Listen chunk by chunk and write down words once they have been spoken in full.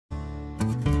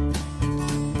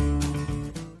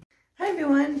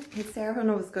everyone, it's Sarah from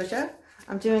Nova Scotia.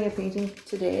 I'm doing a painting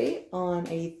today on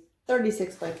a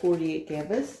 36 by 48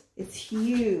 canvas. It's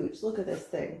huge. Look at this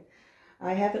thing.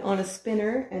 I have it on a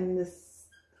spinner and this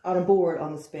on a board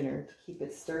on the spinner to keep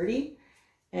it sturdy.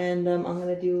 And I'm going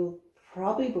to do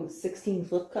probably about 16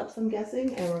 flip cups, I'm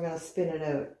guessing, and we're going to spin it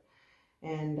out.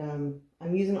 And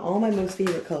I'm using all my most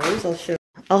favorite colors.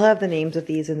 I'll have the names of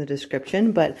these in the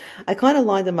description, but I kind of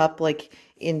lined them up like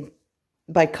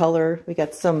by color. We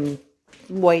got some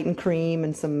white and cream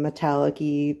and some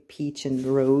metallic-y peach and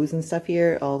rose and stuff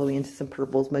here, all the way into some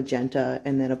purples, magenta,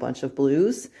 and then a bunch of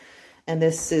blues. And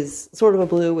this is sort of a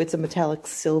blue. It's a metallic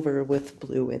silver with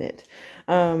blue in it.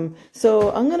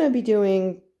 So I'm going to be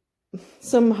doing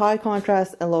some high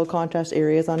contrast and low contrast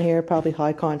areas on here, probably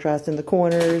high contrast in the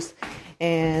corners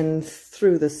and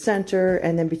through the center,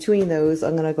 and then between those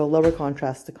I'm going to go lower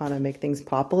contrast to kind of make things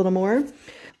pop a little more.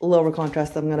 Lower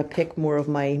contrast, I'm going to pick more of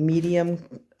my medium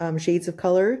shades of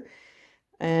color,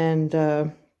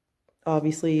 and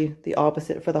obviously the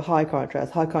opposite for the high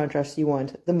contrast. High contrast, you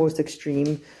want the most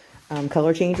extreme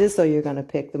color changes, so you're going to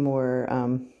pick the more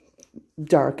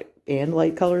dark and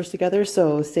light colors together.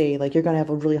 So say like you're going to have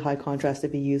a really high contrast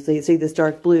if you use, say this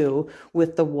dark blue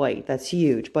with the white, that's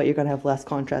huge, but you're going to have less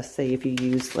contrast, say if you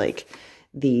use like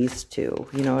these two,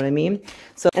 you know what I mean?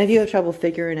 So, and if you have trouble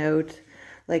figuring out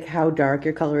like how dark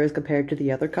your color is compared to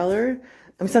the other color,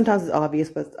 I mean, sometimes it's obvious,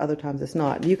 but other times it's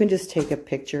not. You can just take a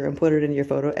picture and put it in your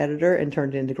photo editor and turn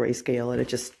it into grayscale, and it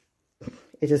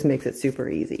just makes it super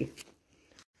easy.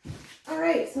 All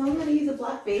right, so I'm going to use a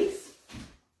black base.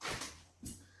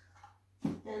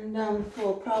 And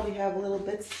we'll probably have little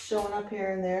bits showing up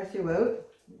here and there throughout.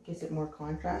 It gives it more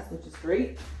contrast, which is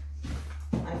great.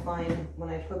 I find when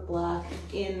I put black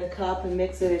in the cup and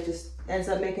mix it, it just ends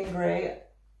up making gray,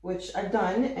 which I've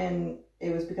done, and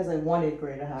it was because I wanted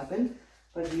gray to happen.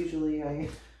 But usually I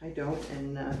don't,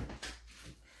 and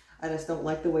I just don't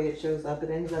like the way it shows up.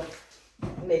 It ends up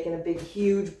making a big,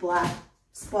 huge black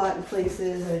spot in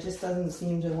places, and it just doesn't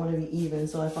seem to want to be even.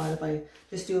 So I find if I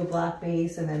just do a black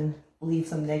base and then leave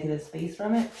some negative space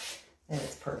from it, then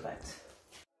it's perfect.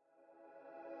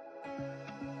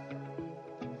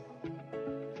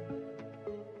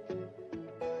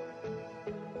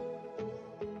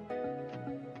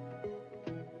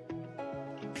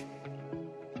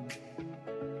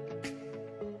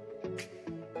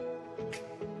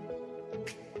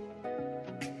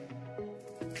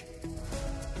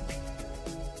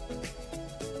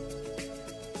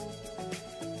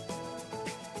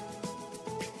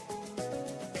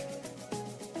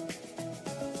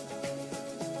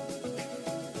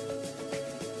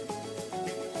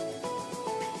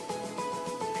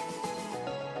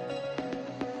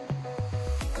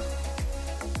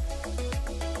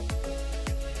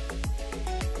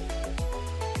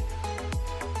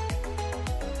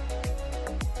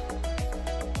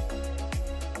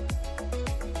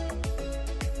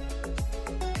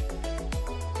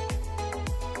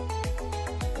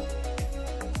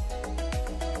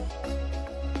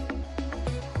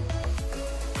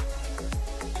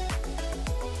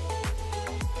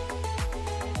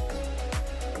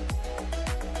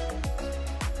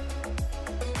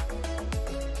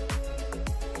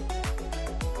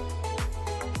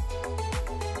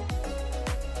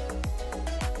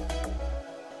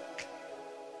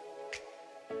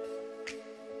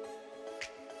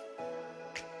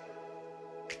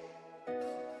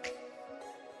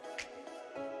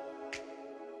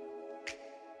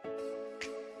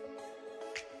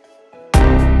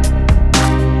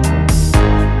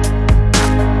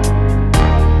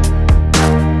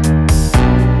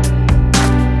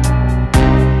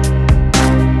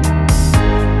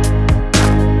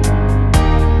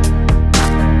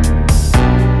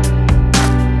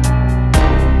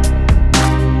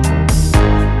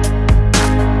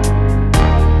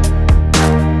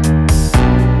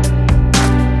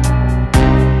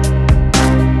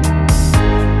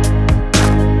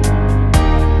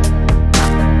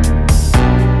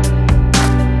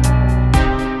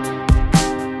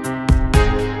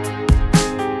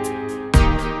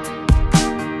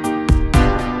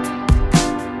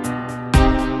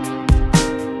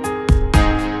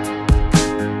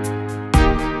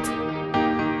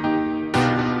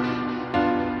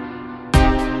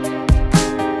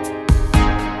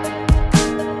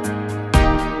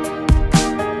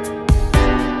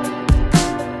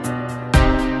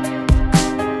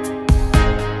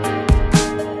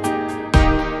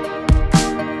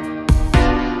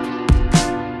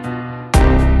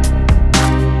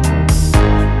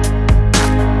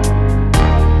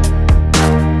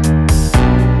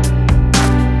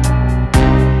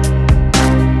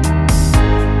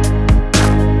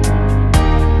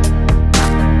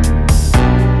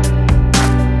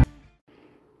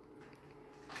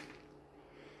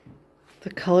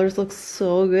 colors look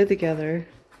so good together.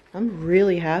 I'm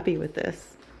really happy with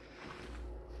this.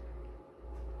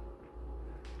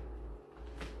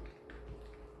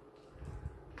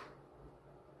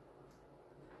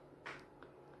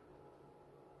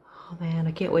 Oh man,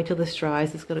 I can't wait till this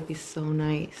dries. It's gonna be so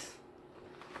nice.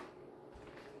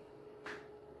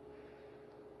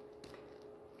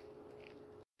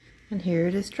 And here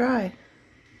it is dry.